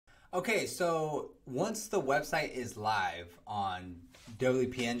Okay, so once the website is live on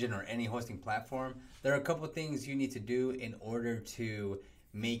WP Engine or any hosting platform, there are a couple things you need to do in order to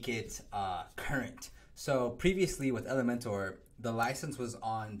make it current. So previously with Elementor, the license was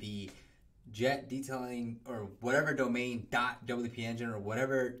on the jet detailing or whatever domain .wp engine or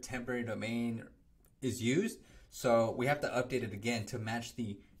whatever temporary domain is used. So we have to update it again to match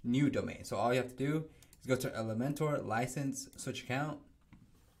the new domain. So all you have to do is go to Elementor license switch account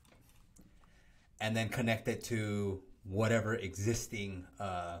and then connect it to whatever existing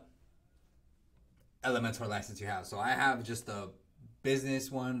Elementor license you have. So I have just the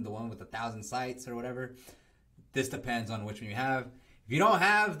business one, the one with 1,000 sites or whatever. This depends on which one you have. If you don't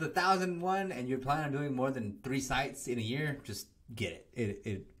have the 1,001 and you're planning on doing more than 3 sites in a year, just get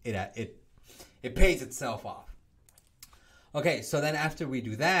it. It pays itself off. Okay, so then after we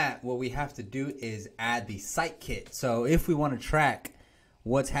do that, what we have to do is add the site kit. So if we want to track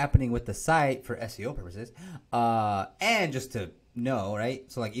what's happening with the site for SEO purposes, and just to know,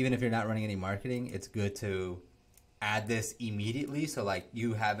 right? So like even if you're not running any marketing, it's good to add this immediately. So like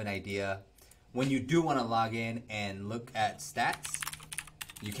you have an idea when you do want to log in and look at stats,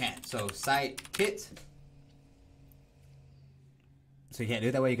 you can. So site kit. So you can't do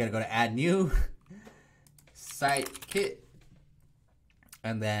it that way. You got to go to add new site kit.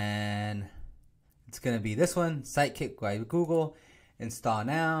 And then it's going to be this one, site kit by Google. Install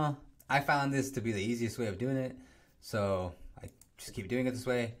now. I found this to be the easiest way of doing it, so I just keep doing it this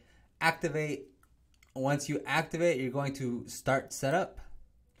way. Activate. Once you activate, you're going to start setup.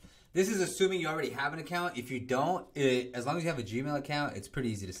 This is assuming you already have an account. If you don't, as long as you have a Gmail account, it's pretty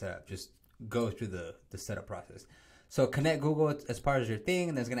easy to set up. Just go through the setup process. So connect Google as part of your thing,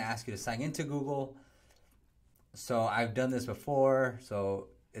 and then it's going to ask you to sign into Google. So I've done this before, so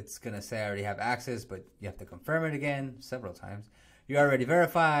it's going to say I already have access, but you have to confirm it again several times. You're already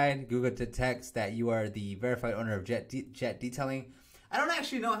verified. Google detects that you are the verified owner of Jet Detailing. I don't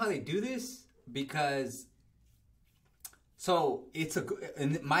actually know how they do this because, so it's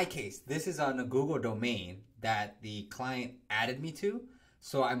in my case, this is on a Google domain that the client added me to.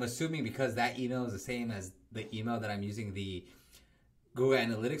 So I'm assuming because that email is the same as the email that I'm using the Google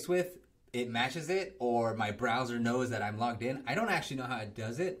Analytics with, it matches it, or my browser knows that I'm logged in. I don't actually know how it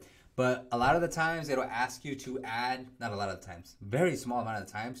does it. But a lot of the times it'll ask you to add, not a lot of the times, very small amount of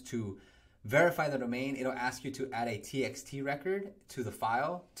the times, to verify the domain, it'll ask you to add a TXT record to the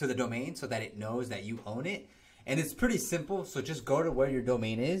file, to the domain, so that it knows that you own it. And it's pretty simple. So just go to where your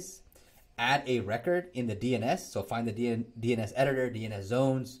domain is, add a record in the DNS. So find the DNS editor, DNS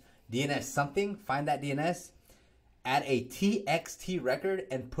zones, DNS something, find that DNS, add a TXT record,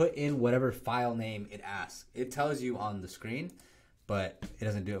 and put in whatever file name it asks. It tells you on the screen, but it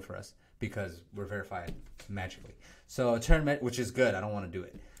doesn't do it for us because we're verified magically. So turn, which is good. I don't want to do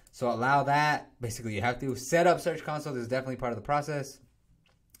it. So allow that. Basically, you have to set up Search Console. This is definitely part of the process.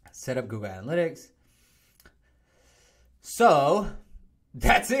 Set up Google Analytics. So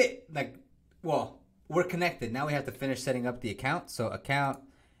that's it. Like, well, we're connected. Now we have to finish setting up the account. So account,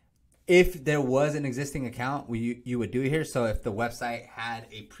 if there was an existing account, you would do it here. So if the website had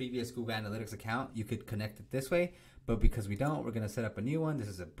a previous Google Analytics account, you could connect it this way. But because we don't, we're going to set up a new one. This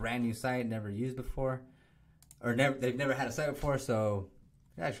is a brand new site, never used before. Or they've never had a site before, so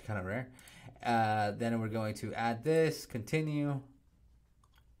it's actually kind of rare. Then we're going to add this, continue.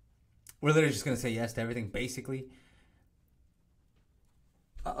 We're literally just going to say yes to everything, basically.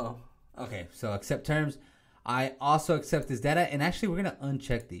 Uh-oh. Okay, so accept terms. I also accept this data. And actually, we're going to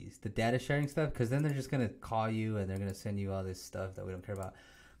uncheck these, the data sharing stuff, because then they're just going to call you and they're going to send you all this stuff that we don't care about.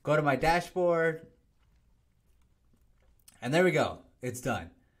 Go to my dashboard. And there we go. It's done.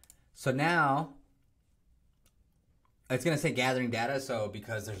 So now it's going to say gathering data. So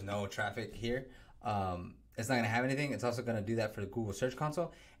because there's no traffic here, it's not going to have anything. It's also going to do that for the Google Search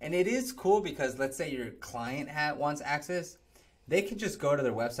Console. And it is cool because let's say your client wants access. They can just go to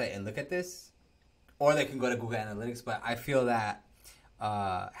their website and look at this. Or they can go to Google Analytics. But I feel that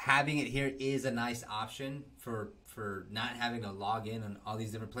having it here is a nice option for not having to log in on all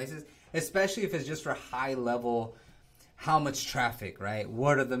these different places. Especially if it's just for high level. How much traffic, right?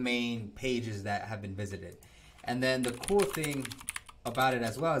 What are the main pages that have been visited? And then the cool thing about it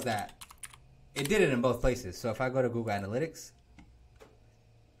as well is that it did it in both places. So if I go to Google Analytics,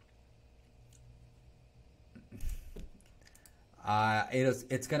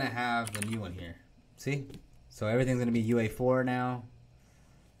 it's going to have the new one here. See? So everything's going to be GA4 now.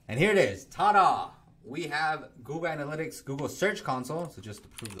 And here it is. Ta-da! We have Google Analytics, Google Search Console. So just to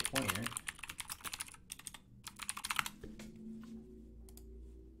prove the point here.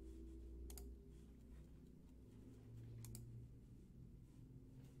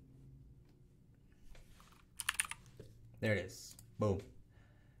 There it is. Boom.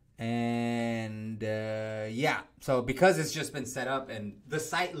 And yeah, so because it's just been set up and the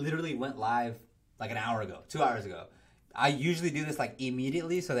site literally went live like an hour ago, 2 hours ago. I usually do this like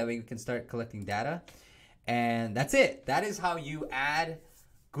immediately so that way we can start collecting data. And that's it. That is how you add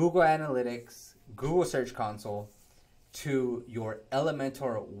Google Analytics, Google Search Console to your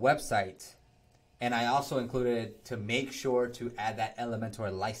Elementor website. And I also included to make sure to add that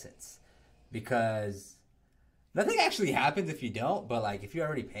Elementor license, because nothing actually happens if you don't, but like if you're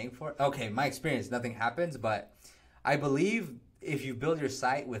already paying for it, okay, my experience, nothing happens, but I believe if you build your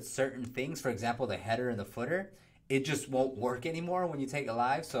site with certain things, for example, the header and the footer, it just won't work anymore when you take it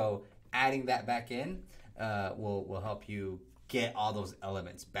live. So adding that back in will help you get all those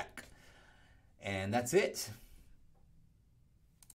elements back. And that's it.